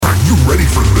you ready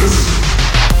for this?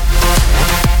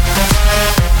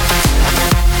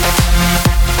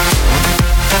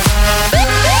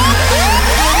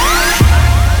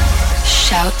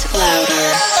 Shout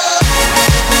louder.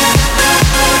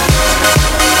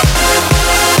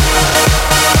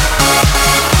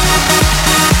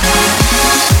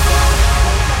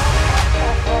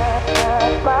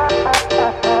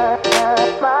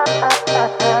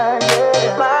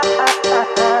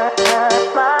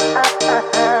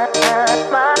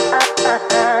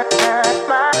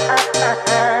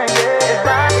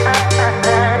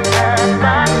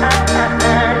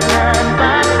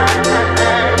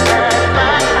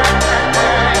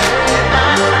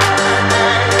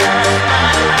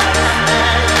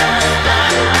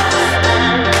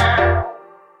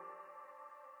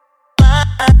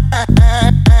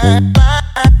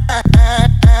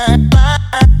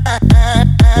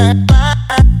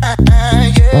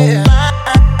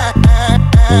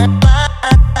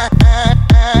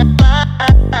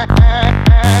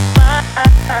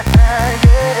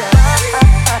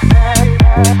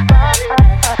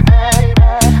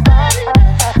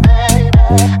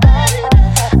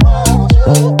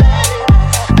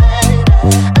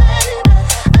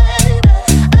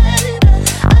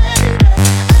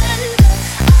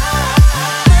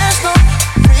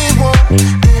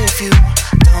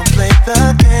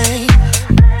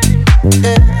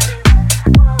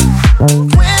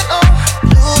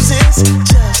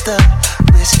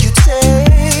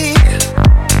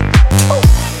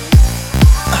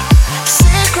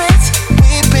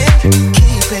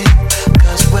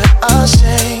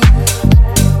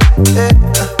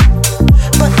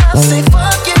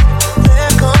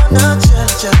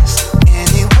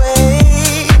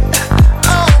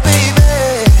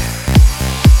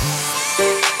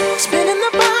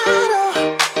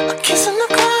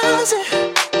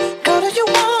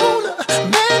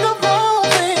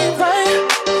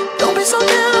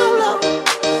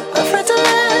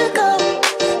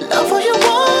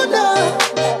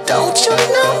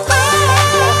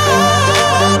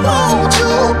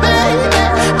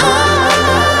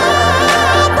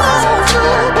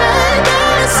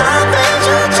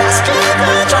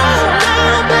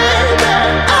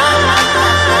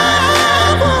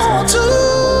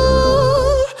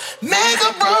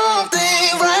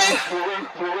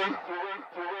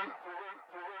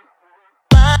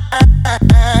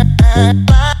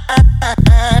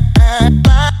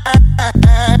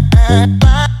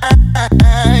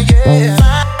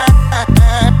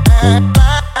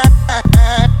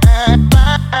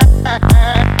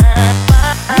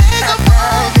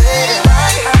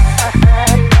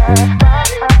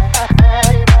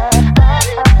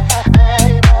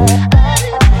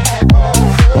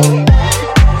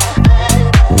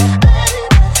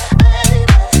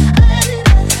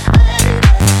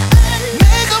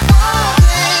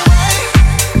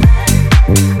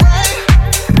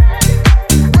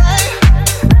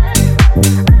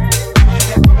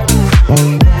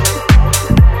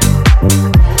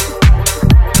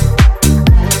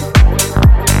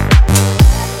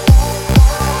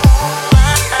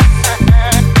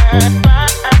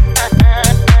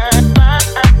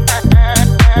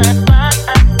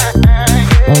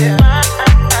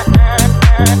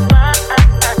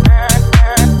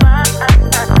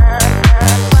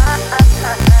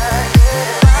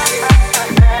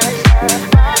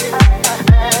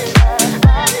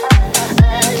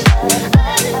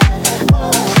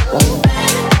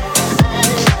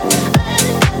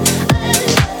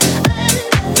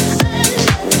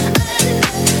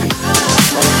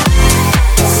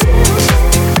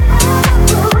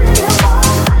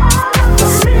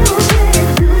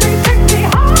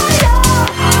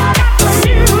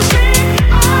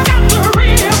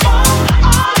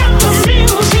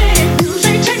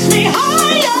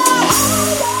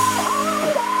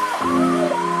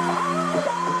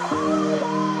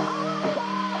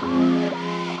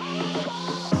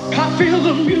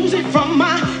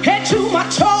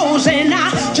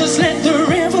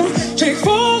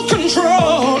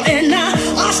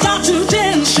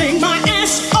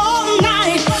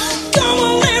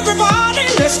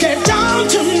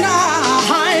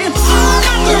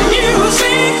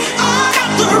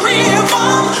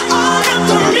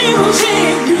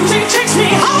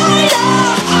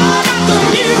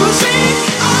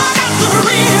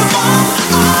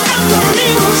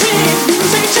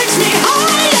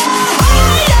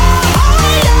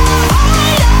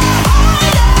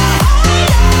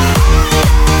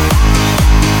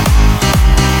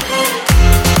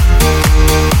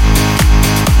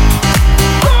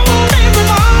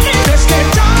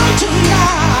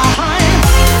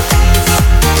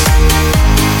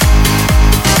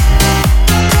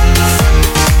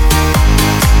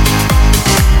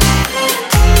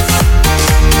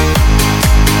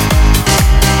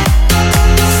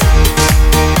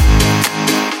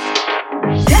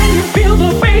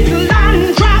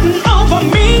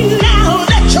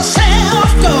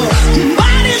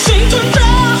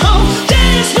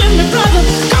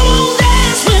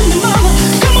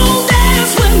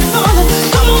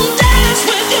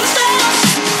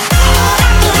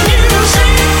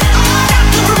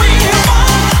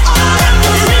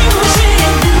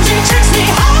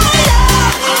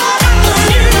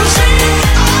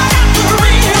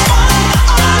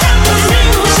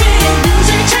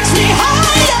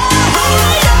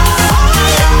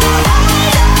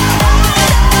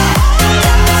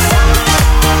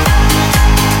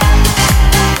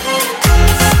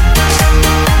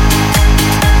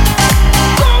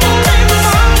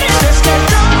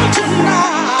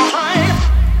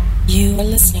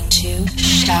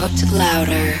 Shout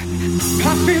louder.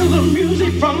 I feel the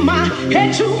music from my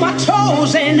head to my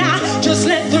toes, and I just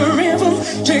let the rhythm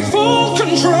take full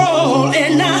control.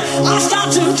 And I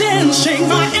start to dance, shake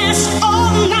my ass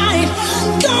all night.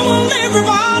 Come on,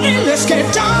 everybody, let's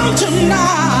get down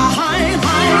tonight.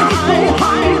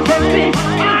 Baby,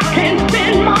 I can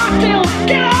spin myself.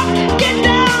 Get up, get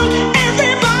down,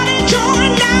 everybody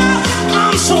join now.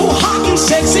 I'm so hot and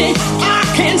sexy, I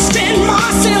can stand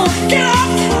myself. Get up,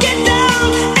 get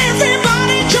down,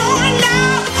 everybody join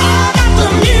now. I got the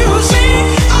music,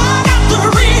 I got the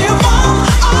rhythm,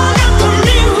 I got the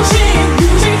music.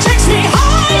 Music takes me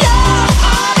higher.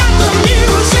 I got the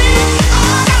music,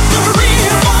 I got the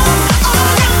rhythm, I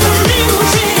got the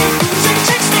music. Music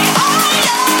takes me higher.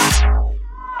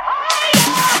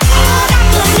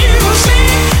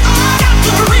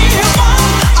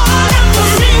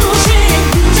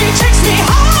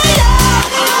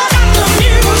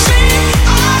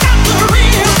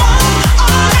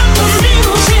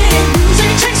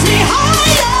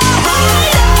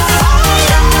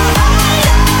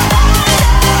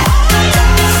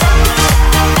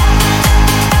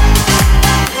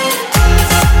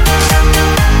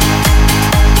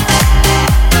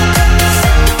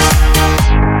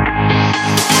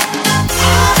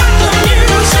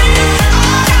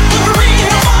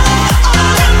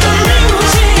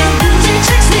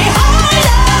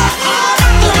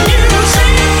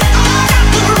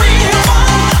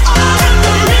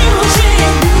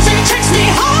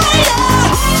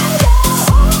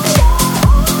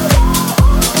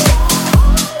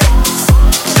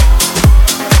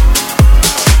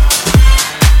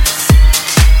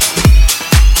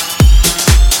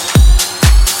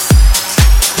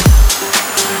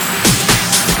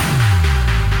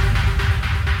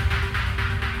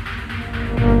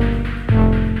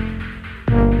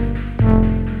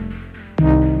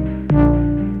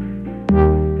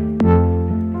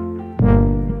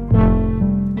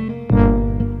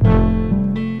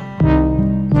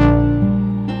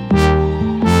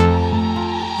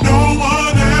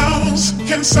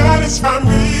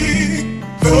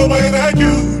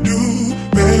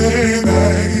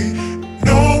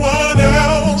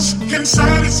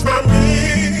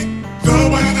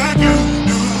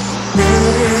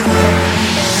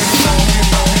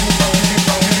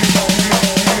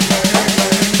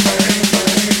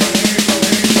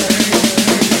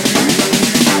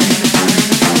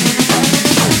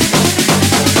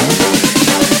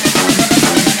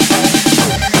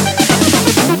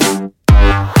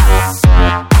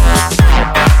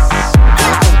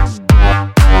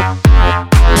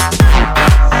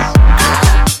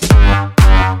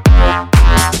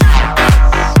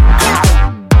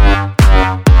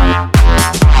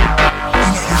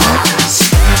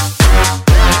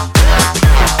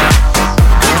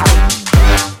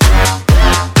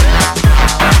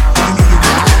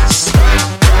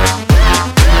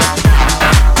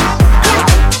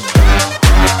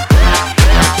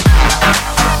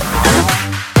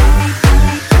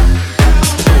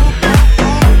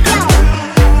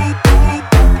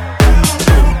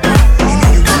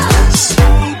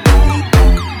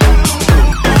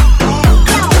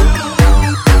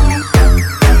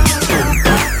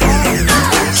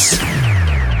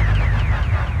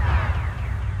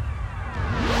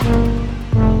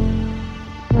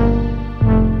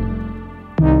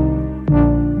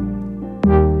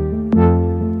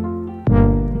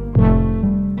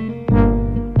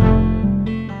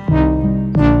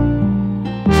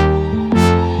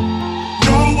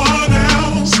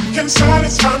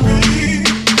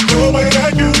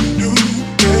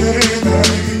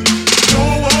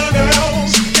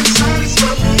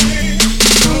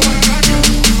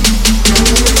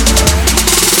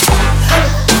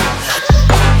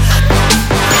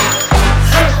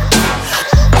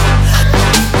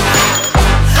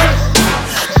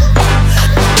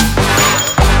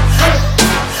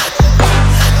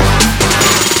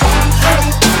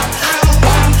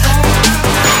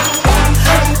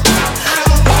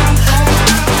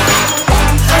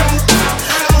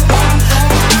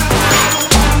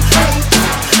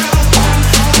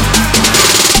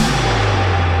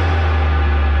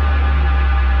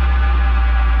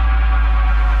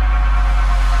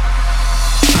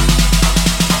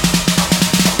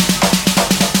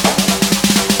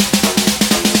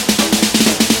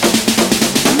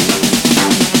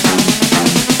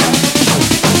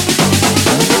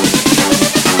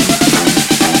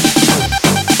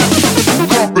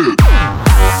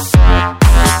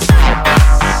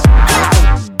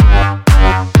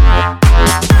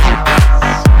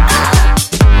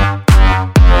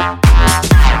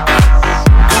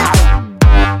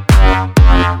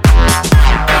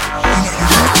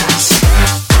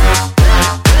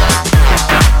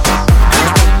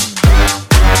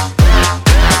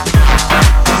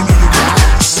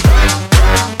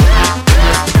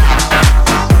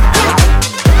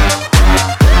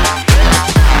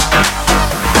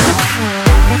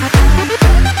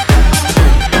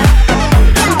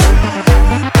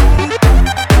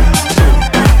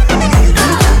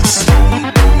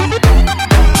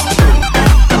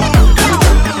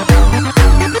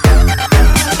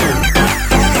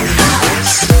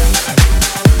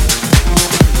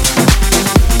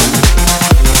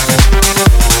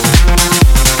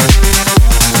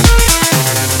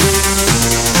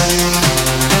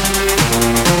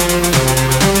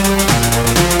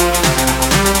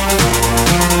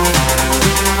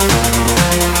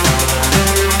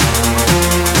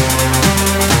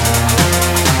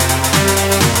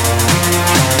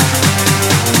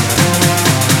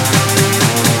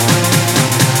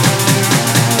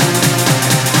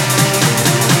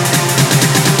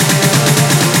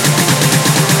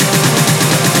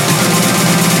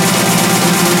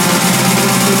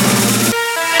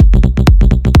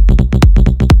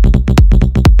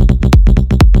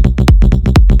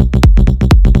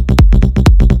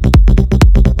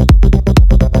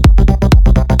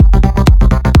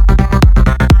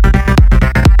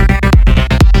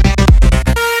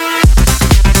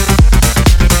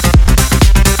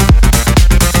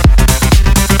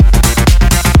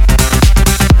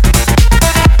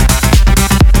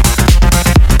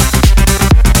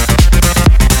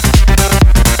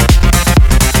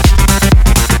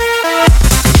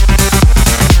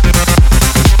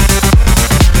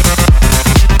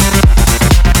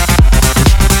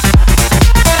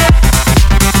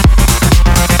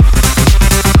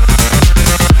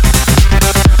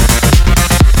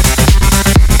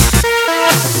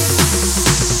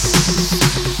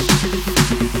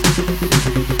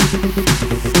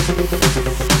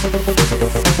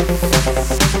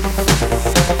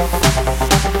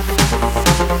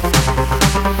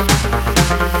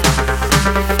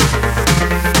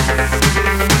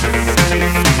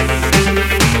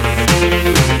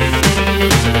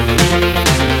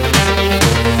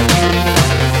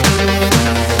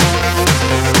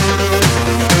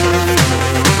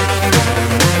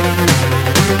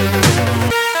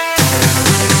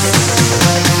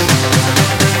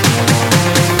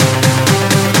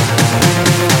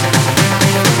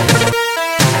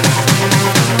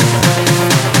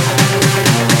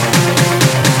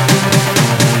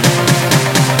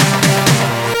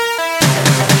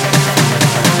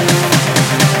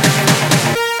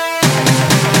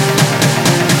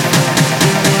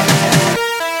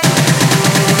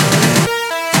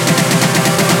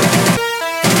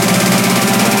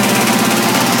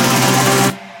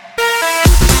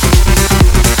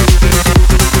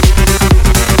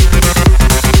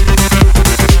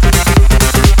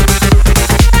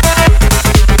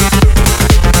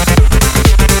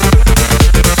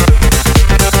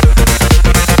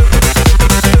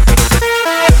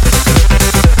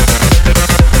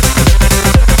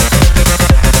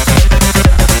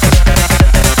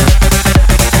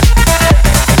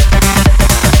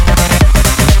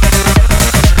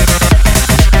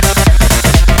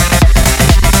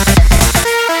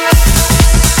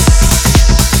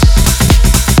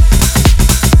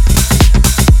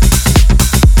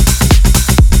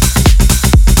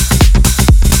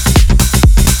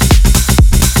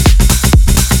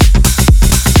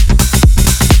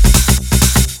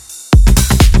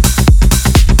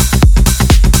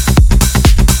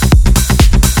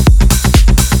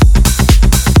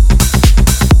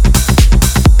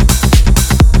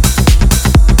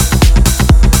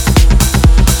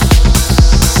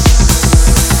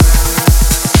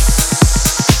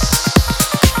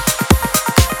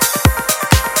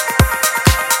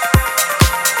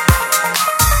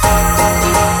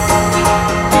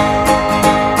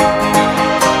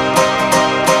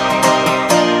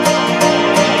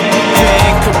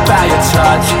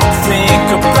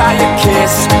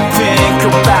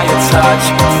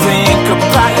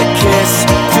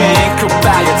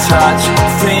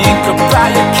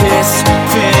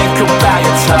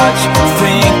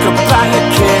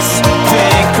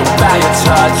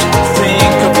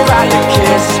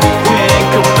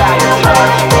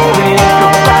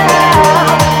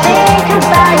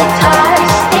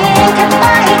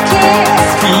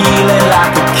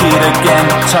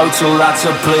 total lots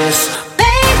of bliss.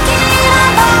 Thinking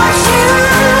about you,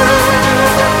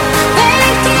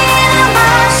 thinking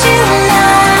about you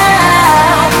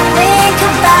now. Think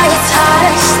about your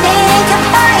touch, think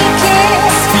about your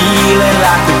kiss. Feeling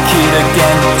like a kid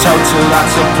again, total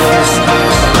lots of bliss.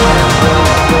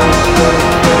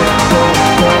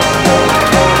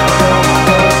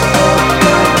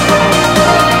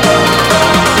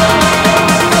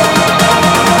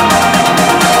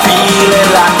 Feeling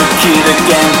like a kid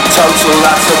again, total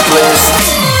lots of bliss.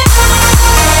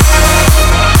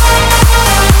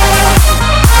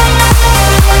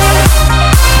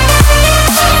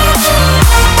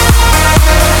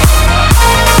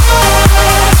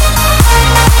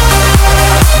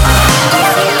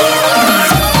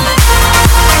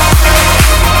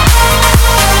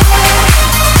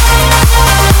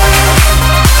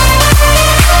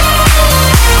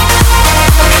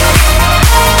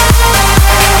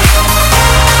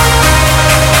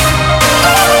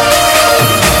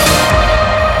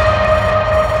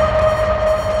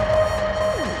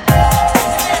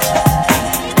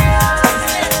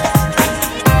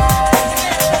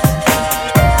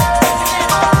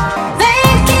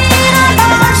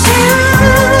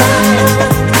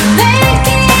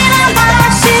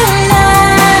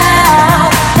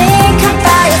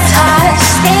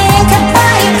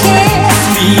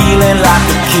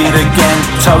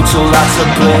 Total lots of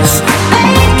bliss.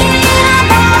 Thinking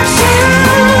about you,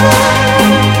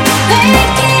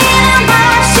 thinking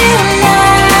about you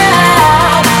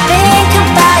now. Think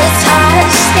about your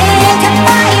touch, think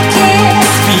about your kiss.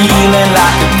 Feeling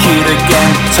like a kid again,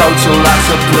 total lots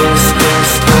of bliss.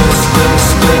 Bliss, bliss, bliss,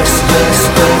 bliss, bliss,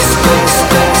 bliss, bliss,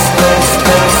 bliss, bliss,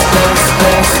 bliss, bliss,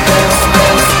 bliss, bliss,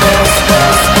 bliss,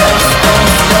 bliss, bliss,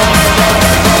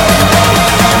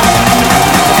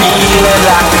 feeling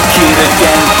like a kid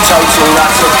again, total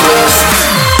lots of bliss.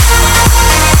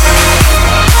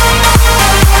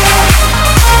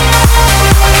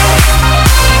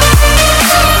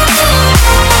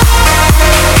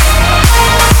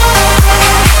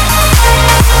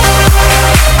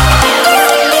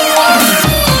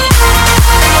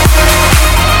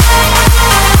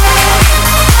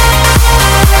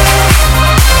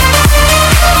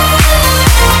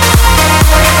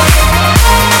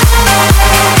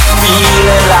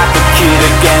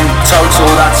 Total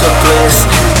lots of bliss.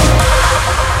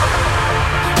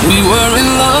 We were in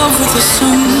love with the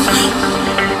sun.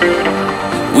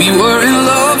 We were in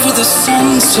love with the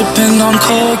sun, sipping on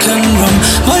coke and rum.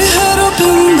 My head up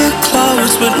in the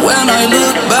clouds, but when I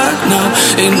look back now,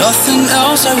 ain't nothing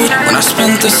else I would. When I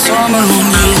spent the summer on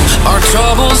you, our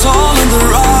troubles all in the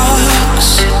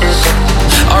rocks.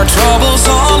 Our troubles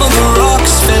all on the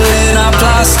rocks, filling our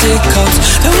plastic cups.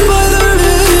 And by the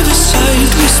riverside,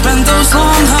 we spent those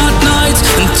long hot nights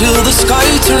until the sky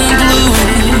turned blue.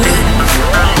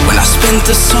 When I spent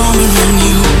the summer on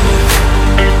you,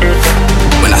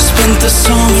 when I spent the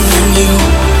summer on you,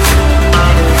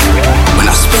 when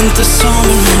I spent the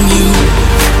summer on you,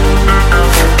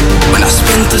 when I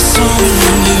spent the summer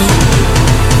on you,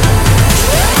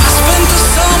 I spent the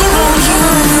summer on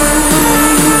you.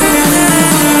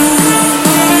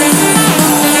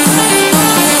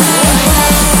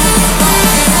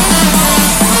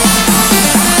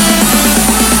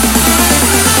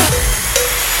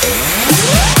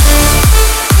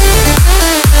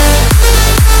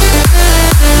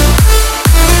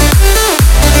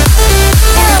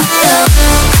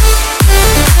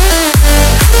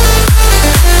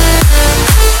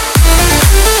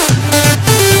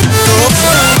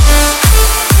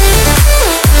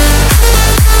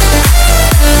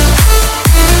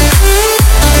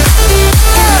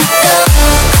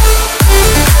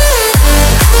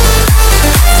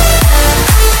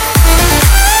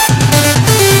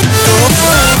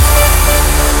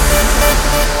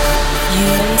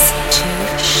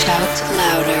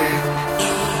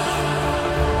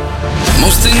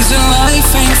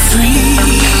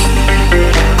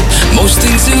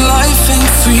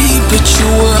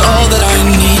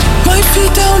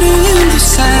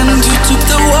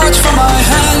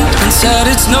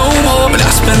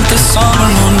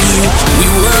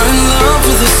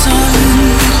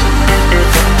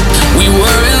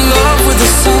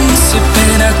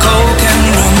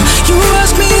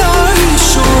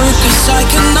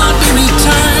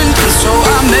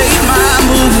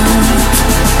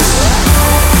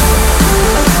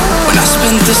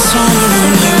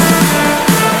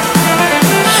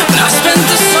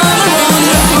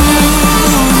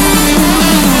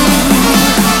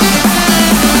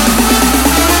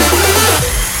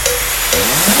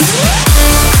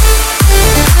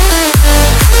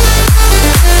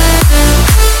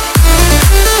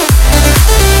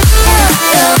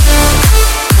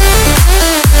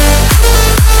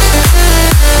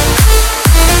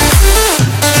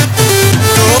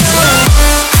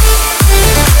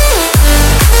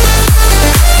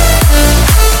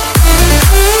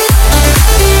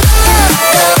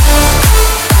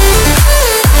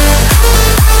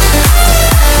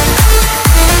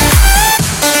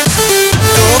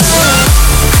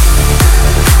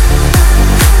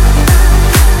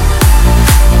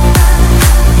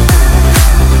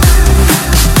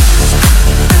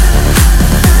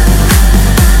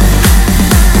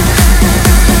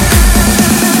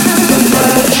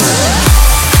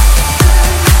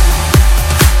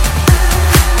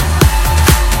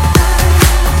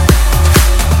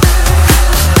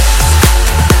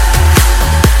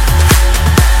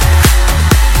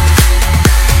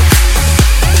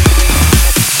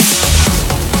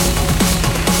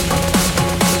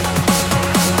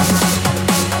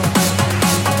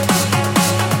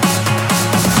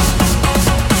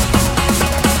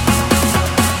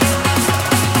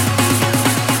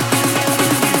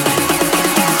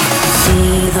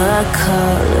 the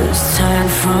colors turn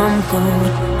from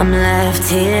gold. I'm left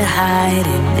here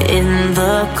hiding in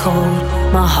the cold.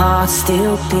 My heart's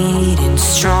still beating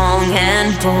strong and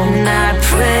bold. And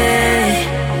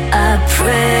I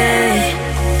pray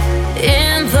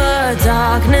in the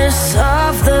darkness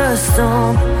of the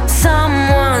storm.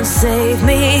 Someone save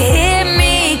me, hear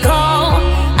me call.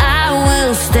 I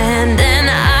will stand and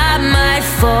I might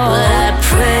fall. But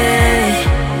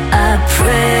I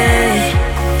pray.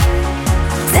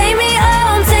 Take me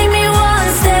home, take me one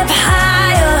step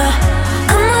higher.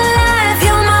 I'm alive,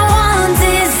 you're my one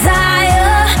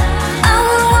desire. I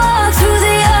will walk through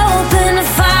the open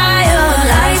fire.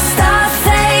 Lights start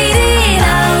fading,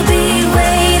 I'll be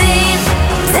waiting.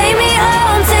 Take me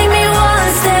home, take me one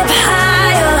step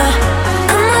higher.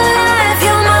 I'm alive,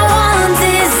 you're my one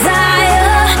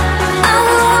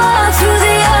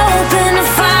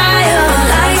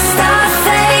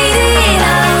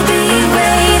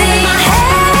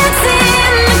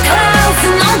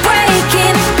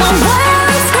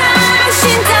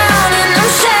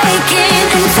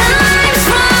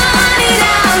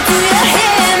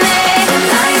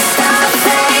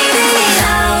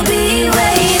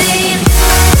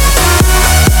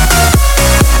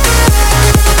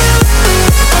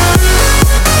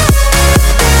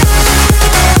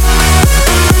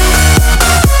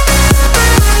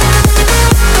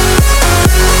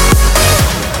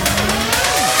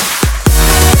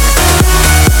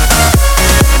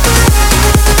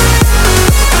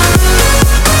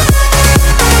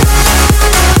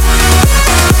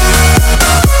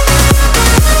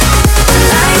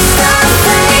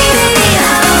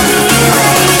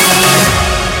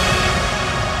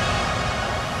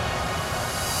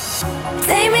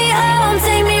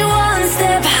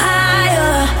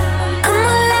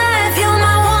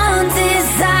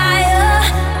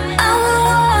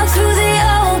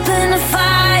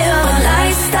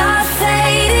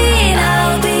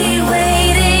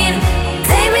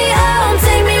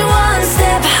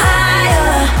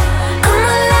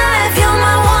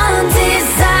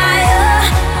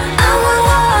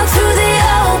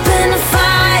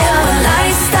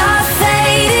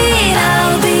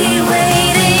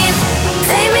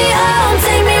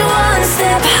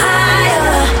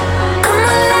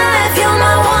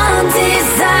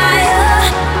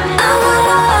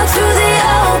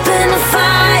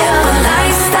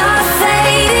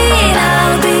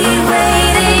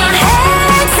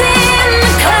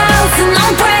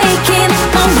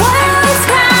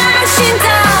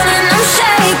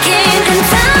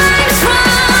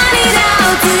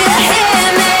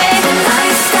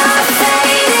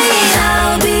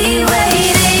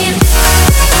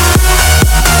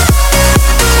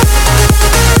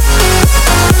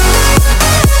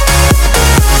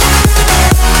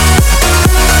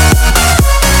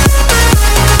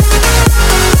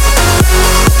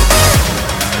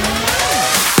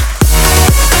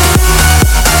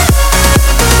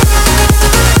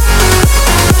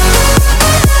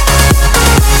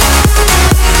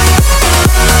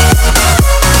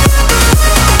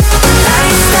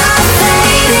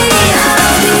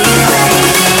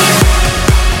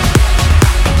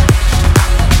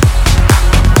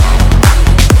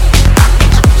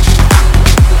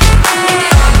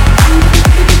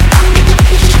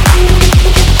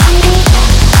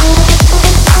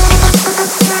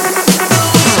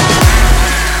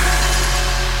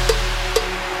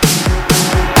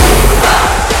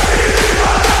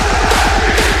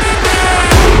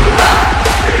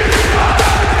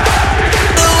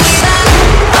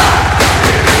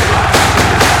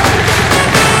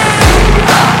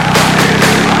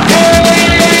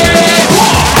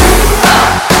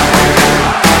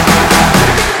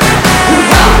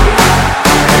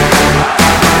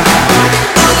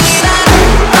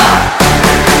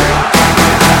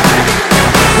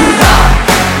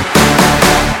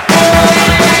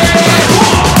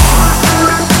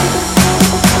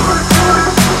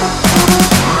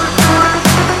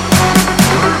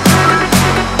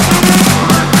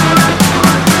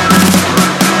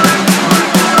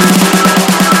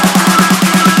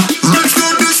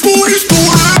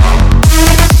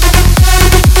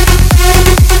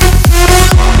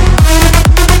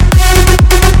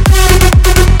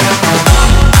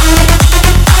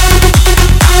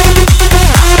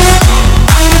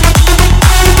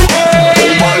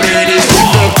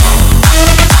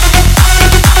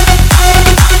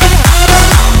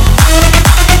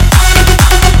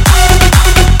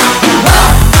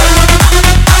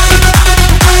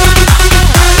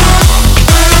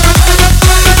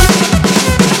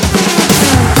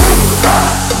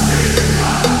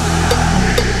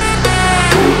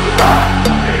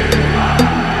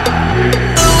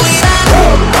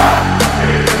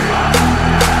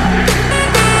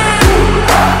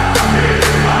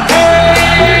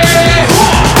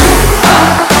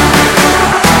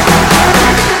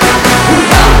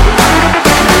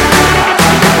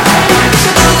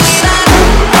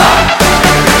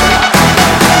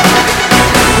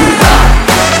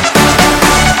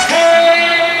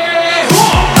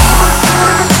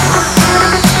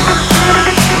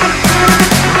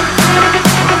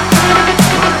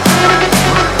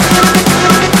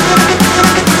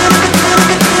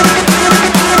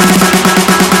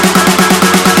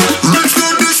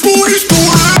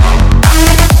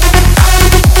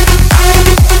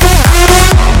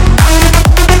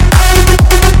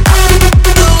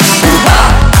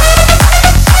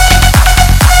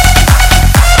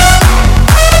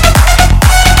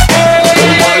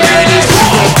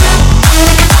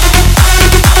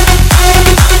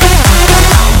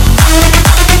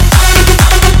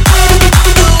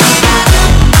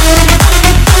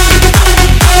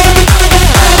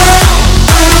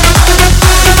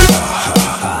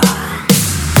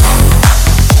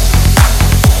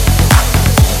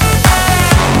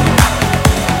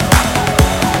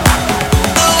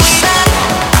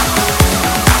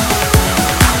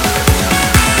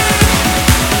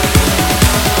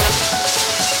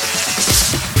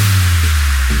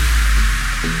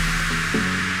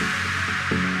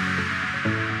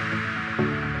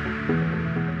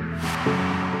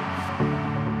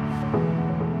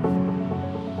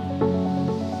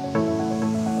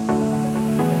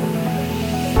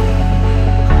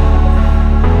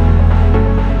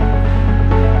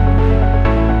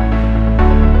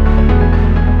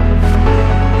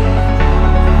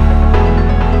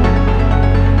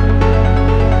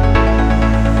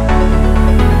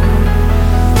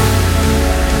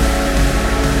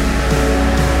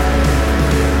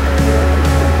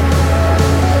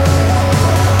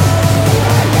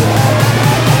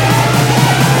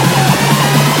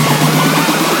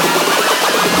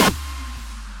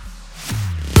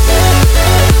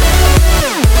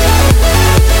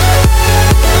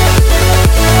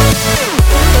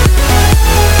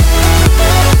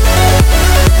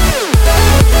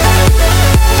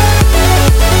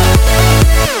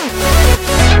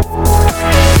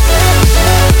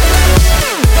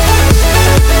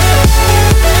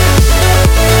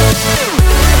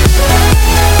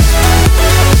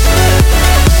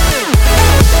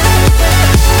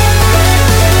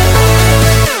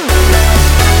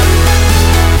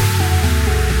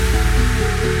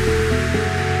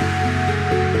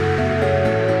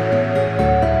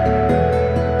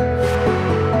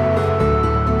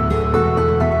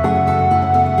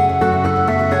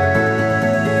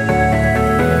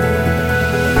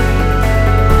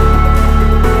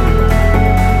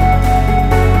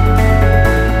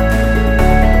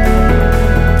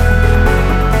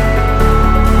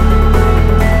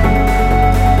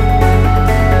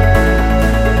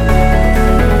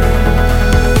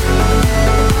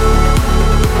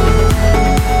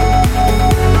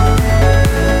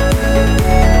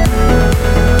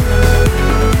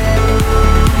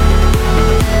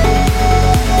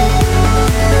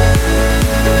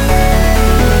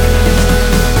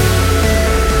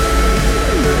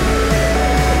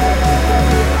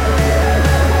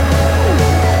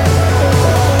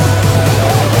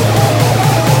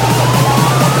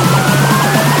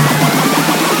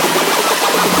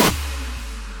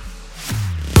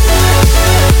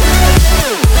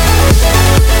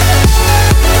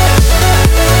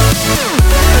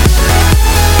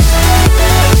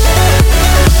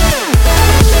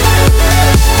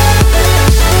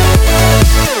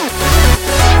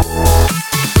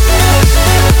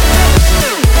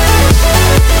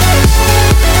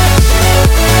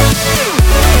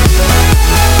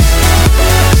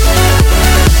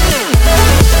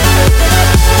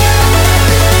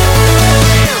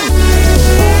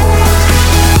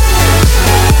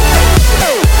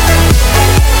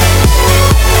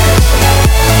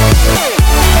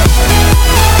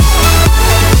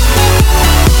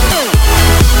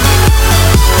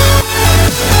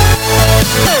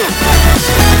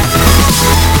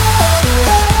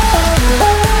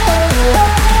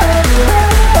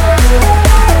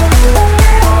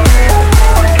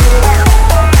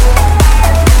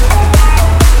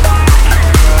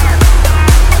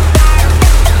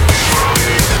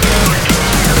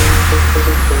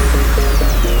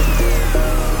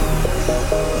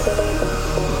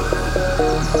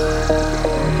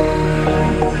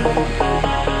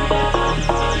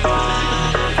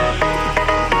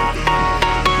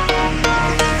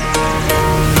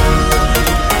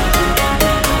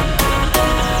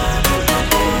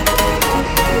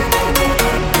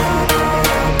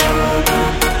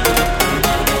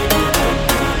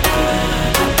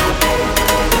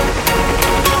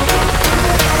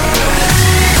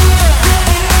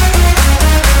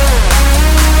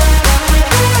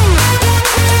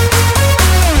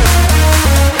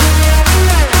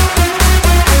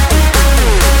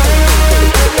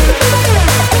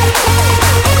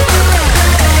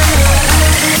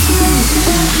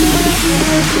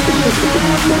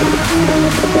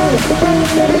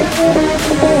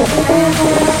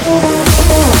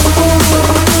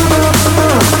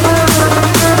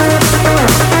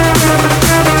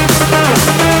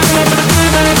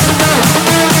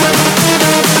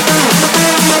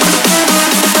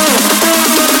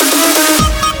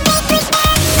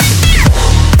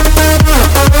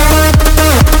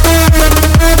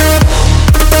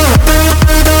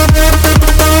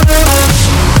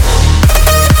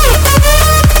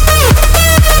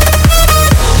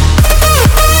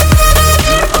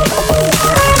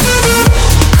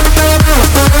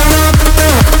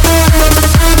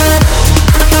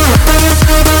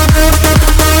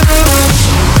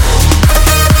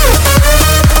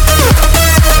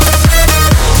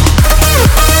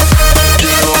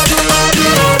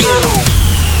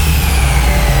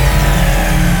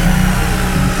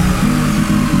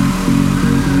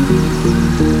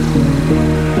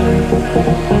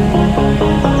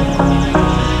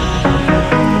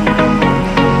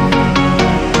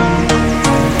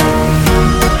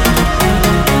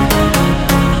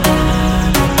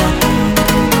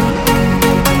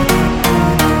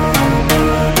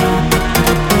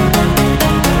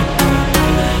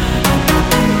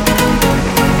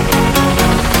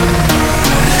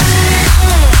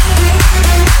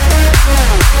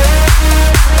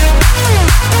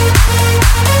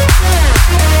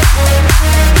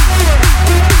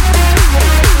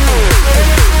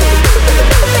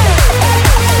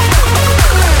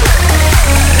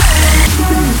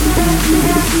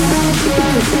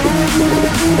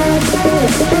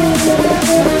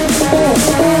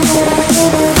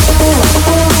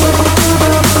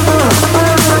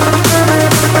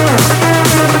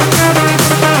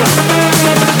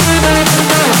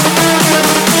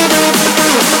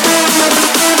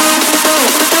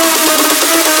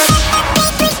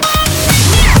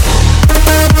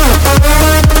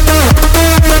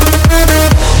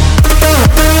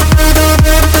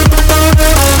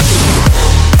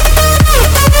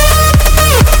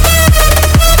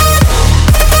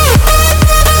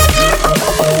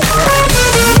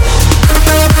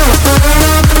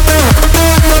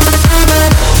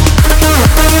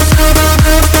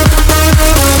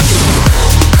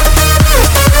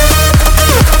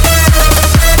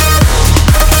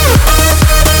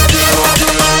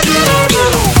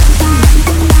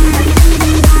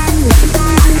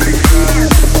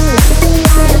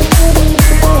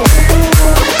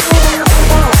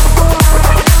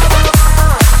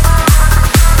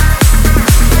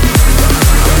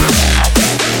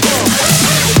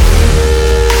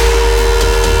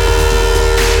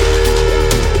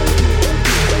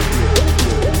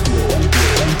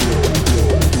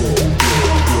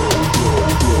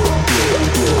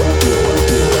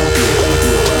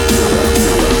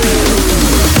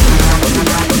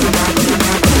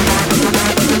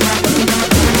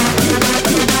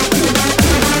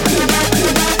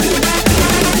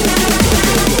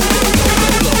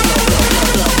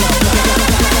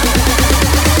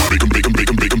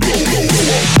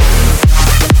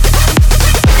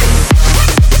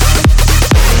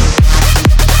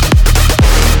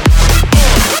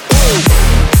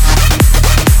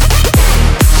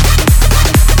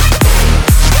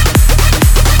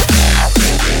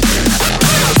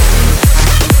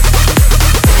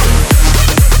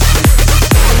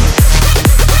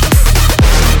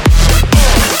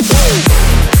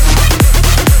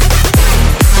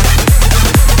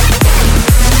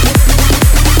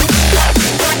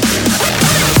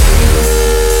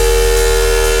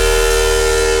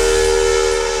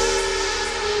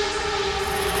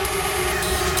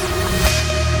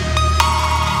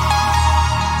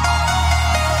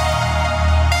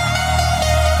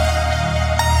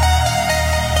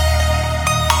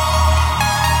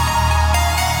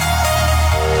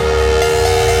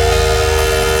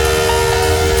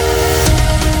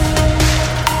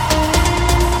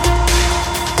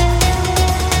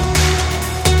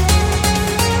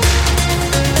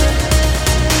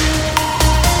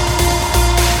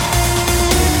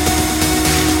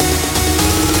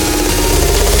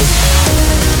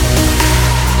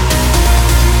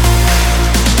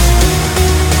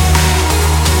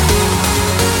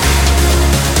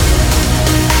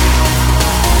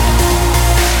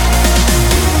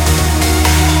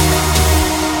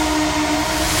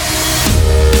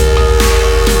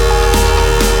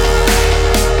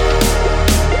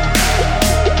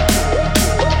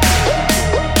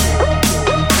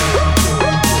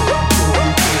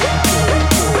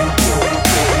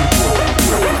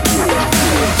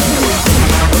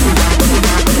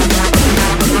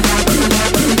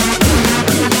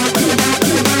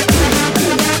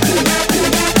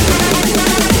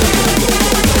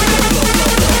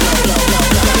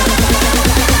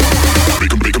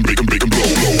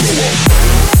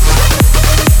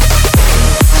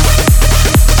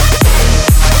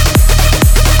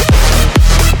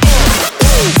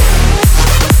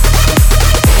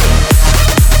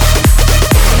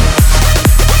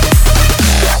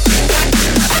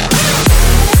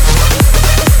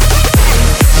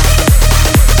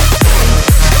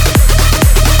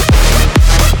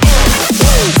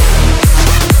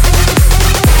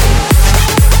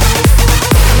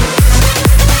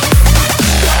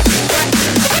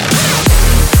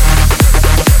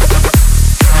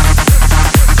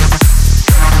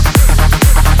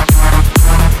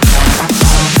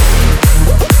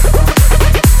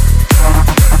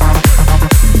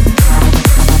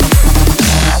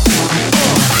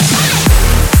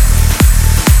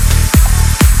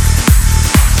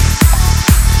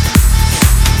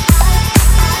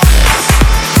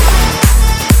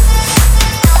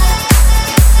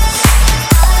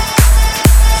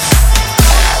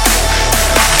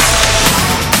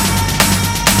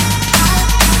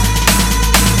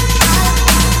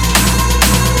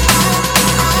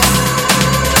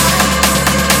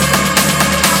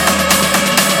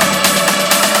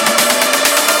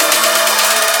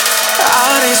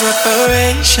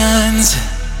reparations.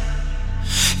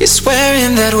 You're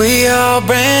swearing that we all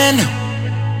brand new.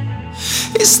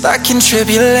 You're stuck in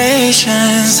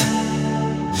tribulations,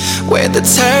 where the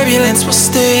turbulence will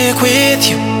stick with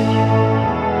you.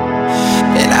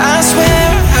 And I swear,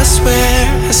 I swear,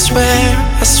 I swear,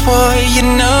 I swore you're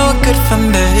no good for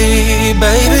me,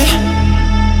 baby.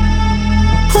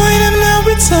 Wait up, now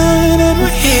we turn and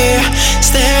we're here,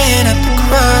 staring at the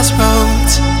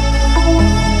crossroads.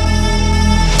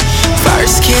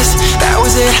 First kiss, that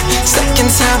was it. Second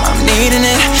time, I'm needing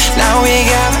it. Now we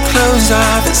got our clothes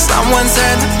off and someone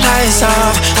turned the lights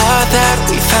off. Thought that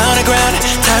we found a ground,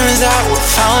 turns out we're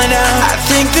falling down. I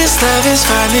think this love is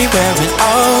finally wearing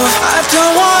off. I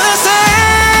don't wanna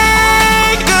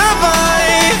say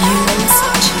goodbye. You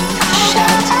listen to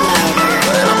Shout Louder.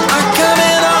 But I'm not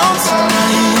coming home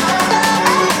tonight.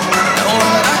 No,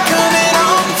 I'm not coming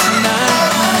home tonight.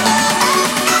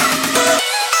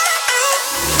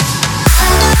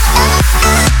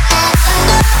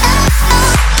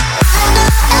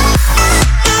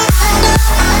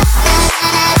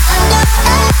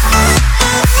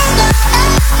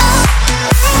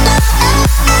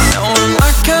 No, I'm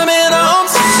not coming home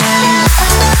tonight.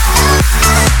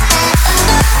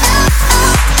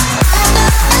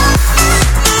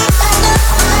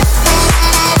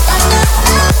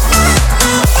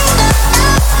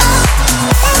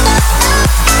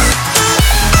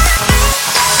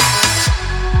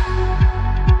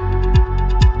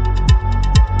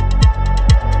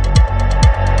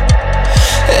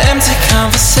 Empty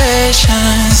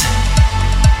conversations.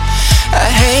 I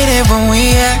hate it when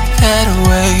we act that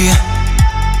way.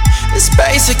 It's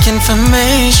basic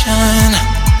information,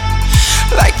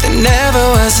 like there never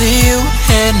was a you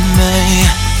and me.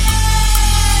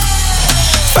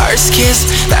 First kiss,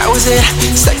 that was it.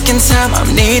 Second time,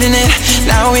 I'm needing it.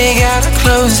 Now we got our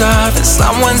clothes off and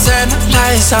someone turned the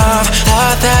lights off.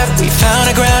 Thought that we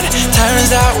found a ground,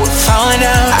 turns out we're falling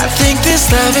down. I think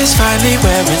this love is finally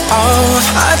wearing off.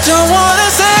 I don't wanna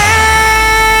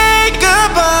say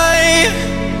goodbye,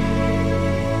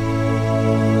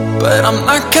 but I'm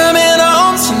not coming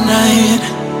home tonight.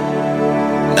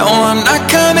 No, I'm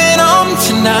not coming home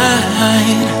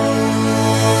tonight.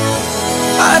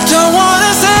 I don't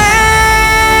wanna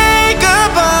say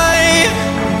goodbye,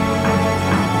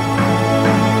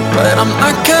 but I'm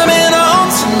not coming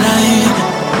home tonight.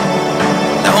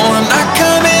 No, I'm not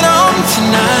coming home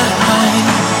tonight.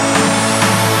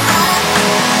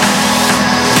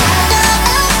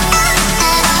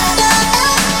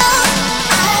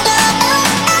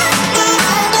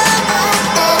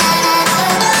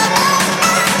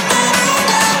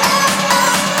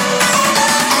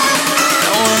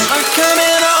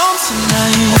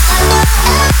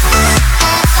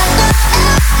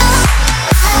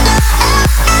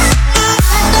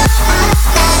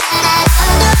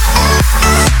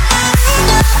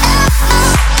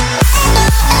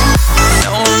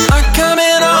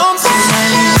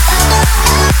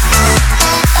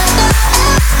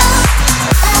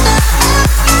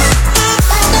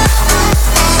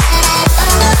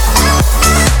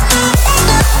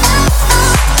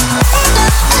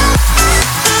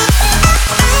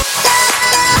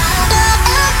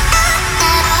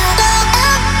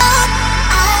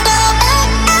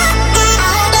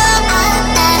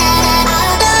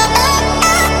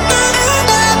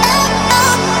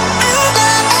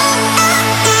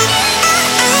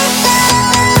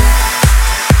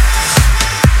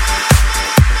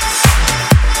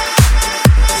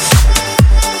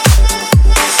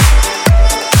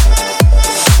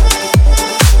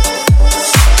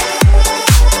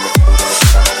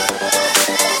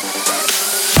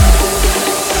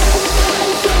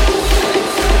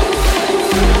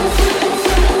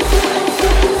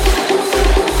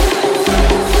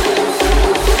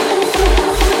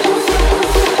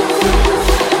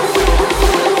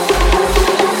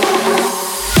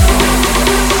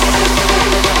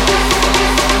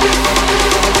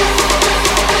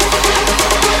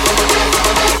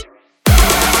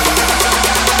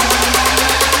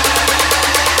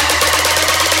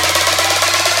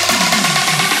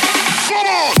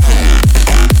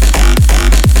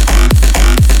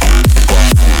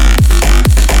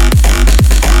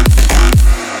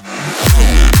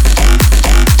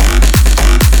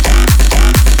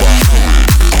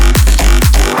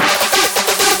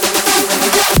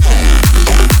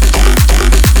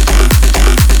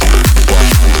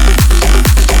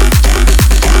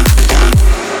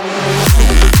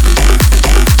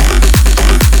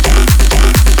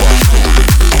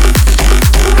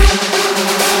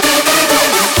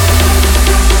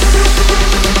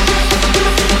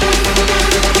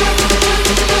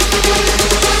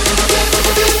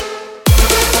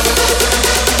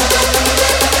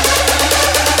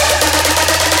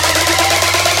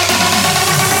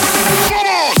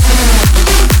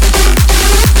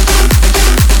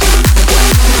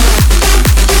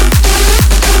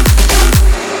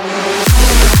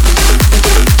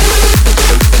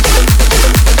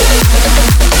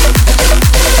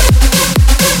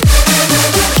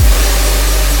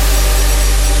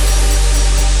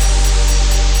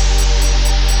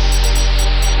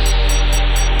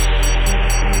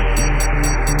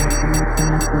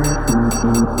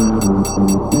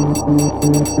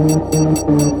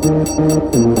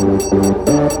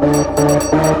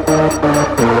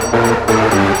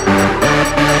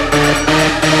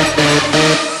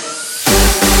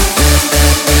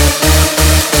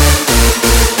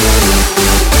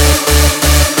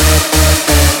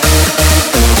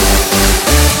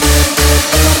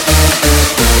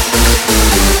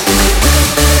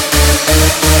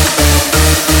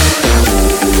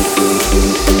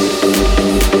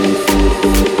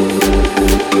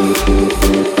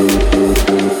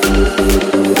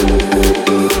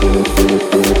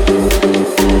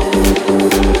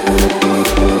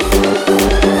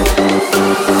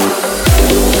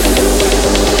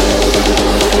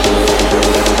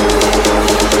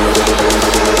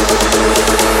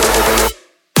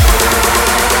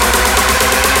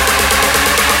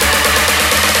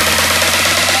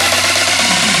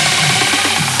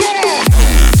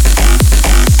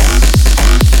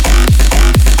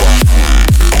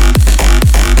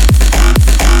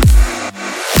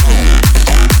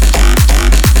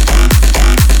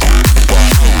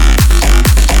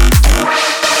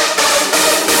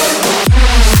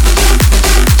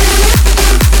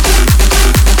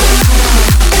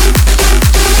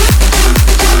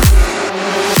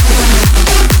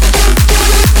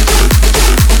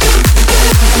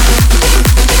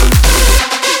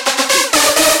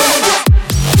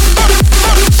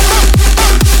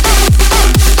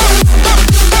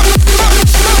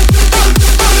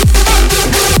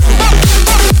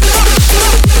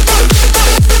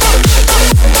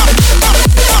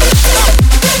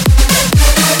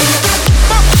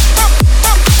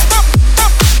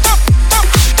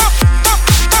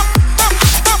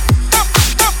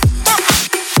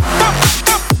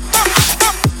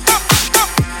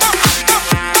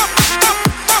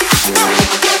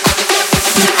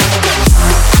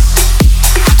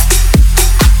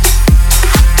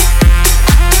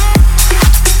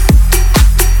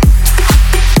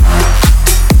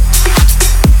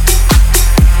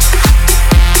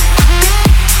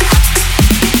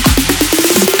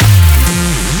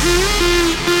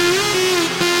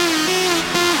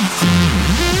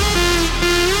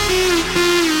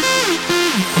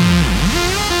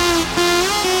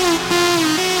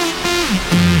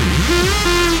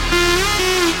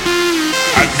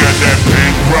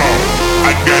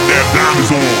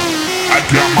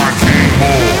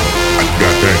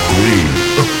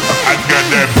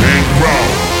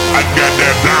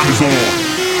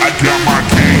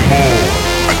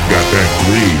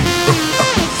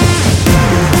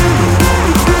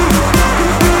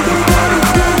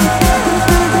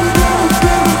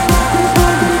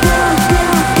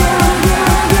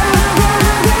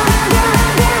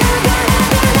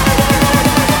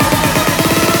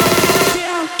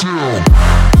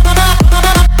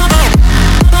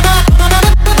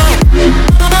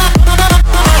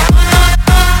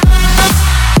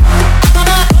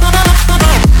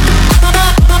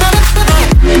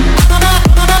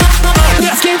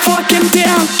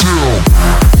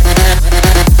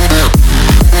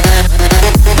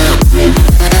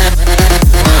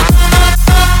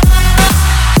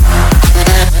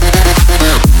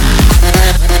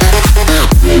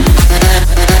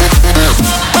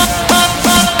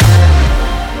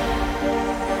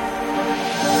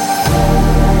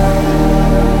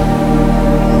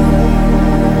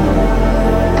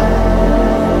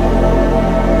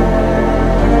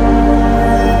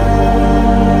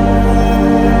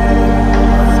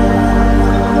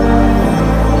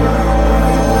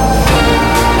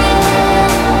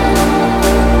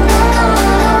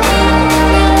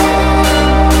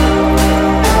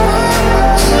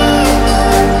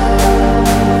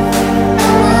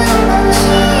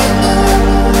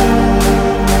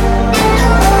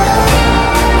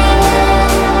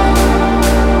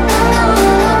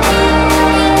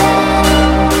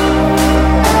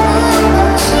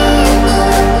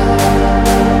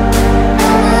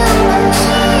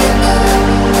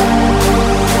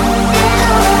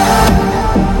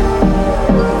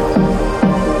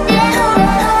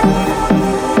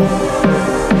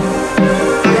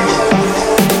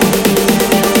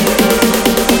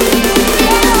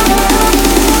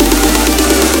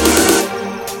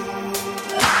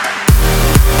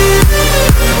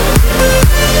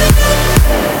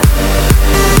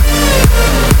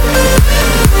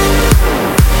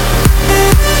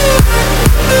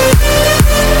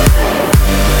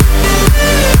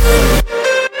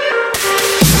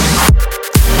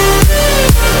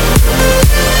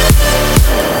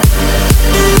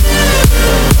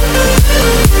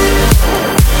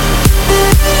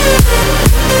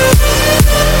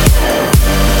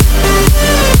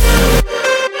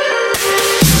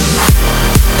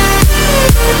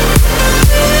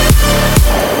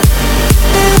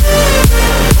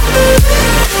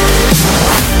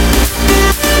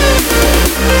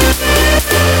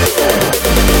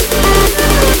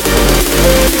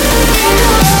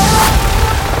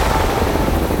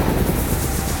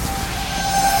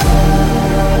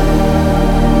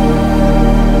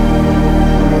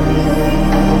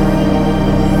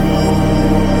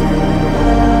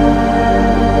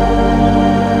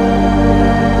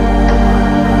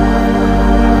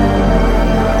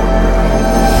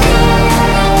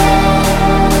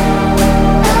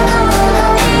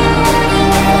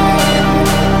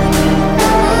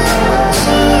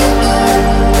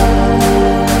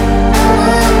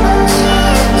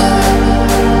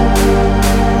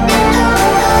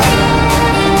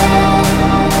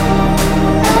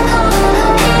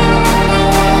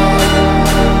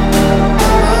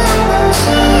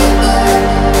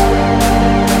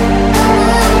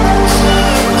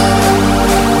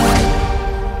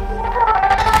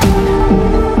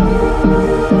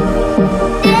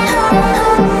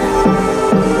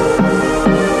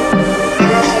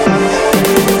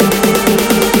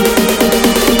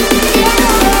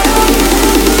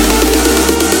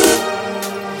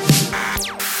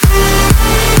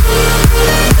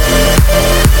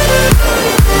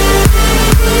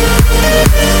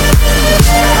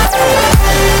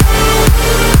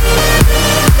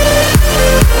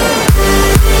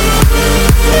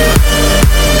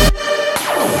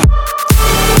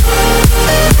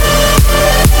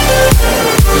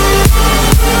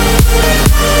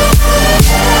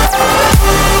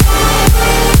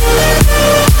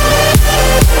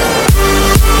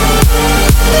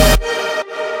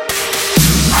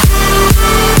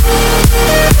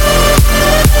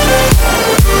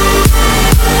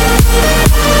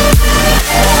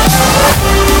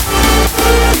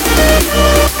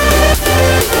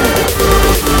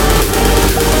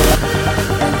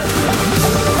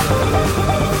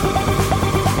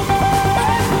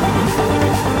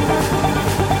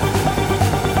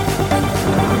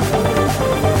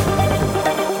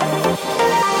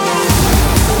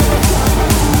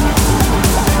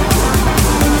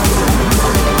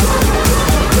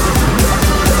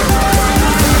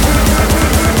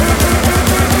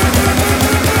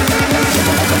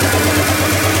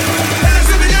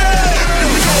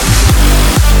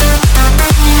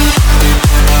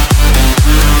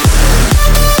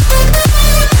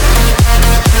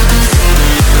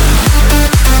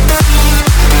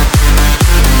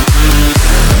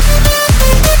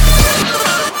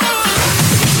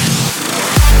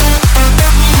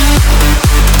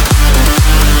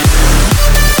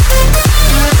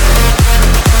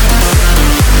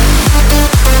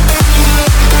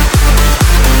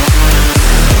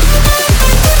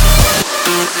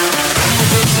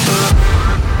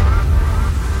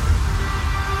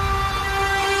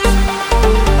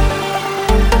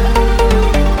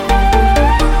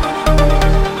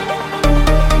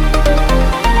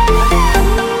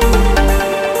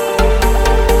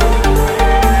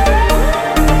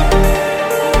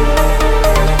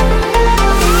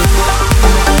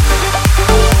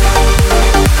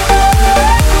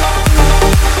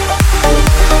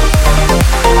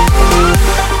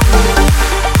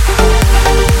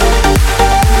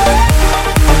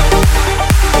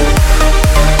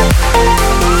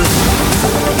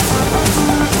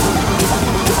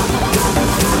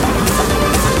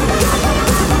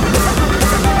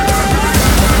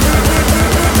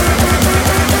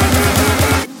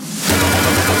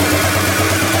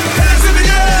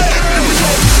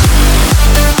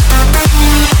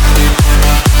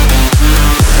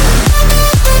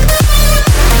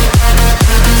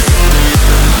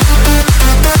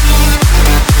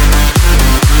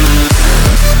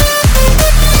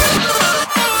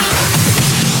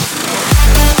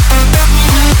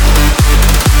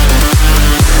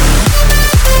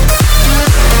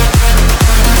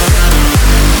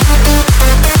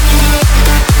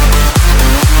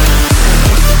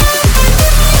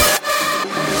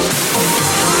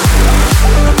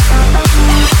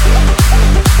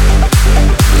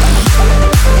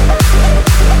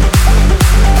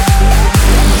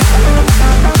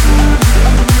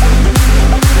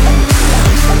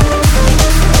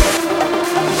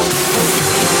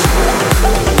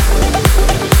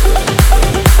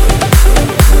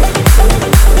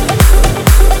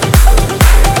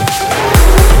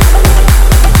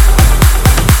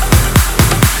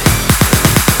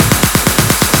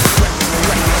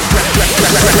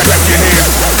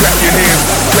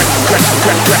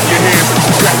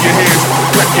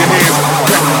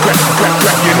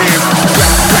 Grab your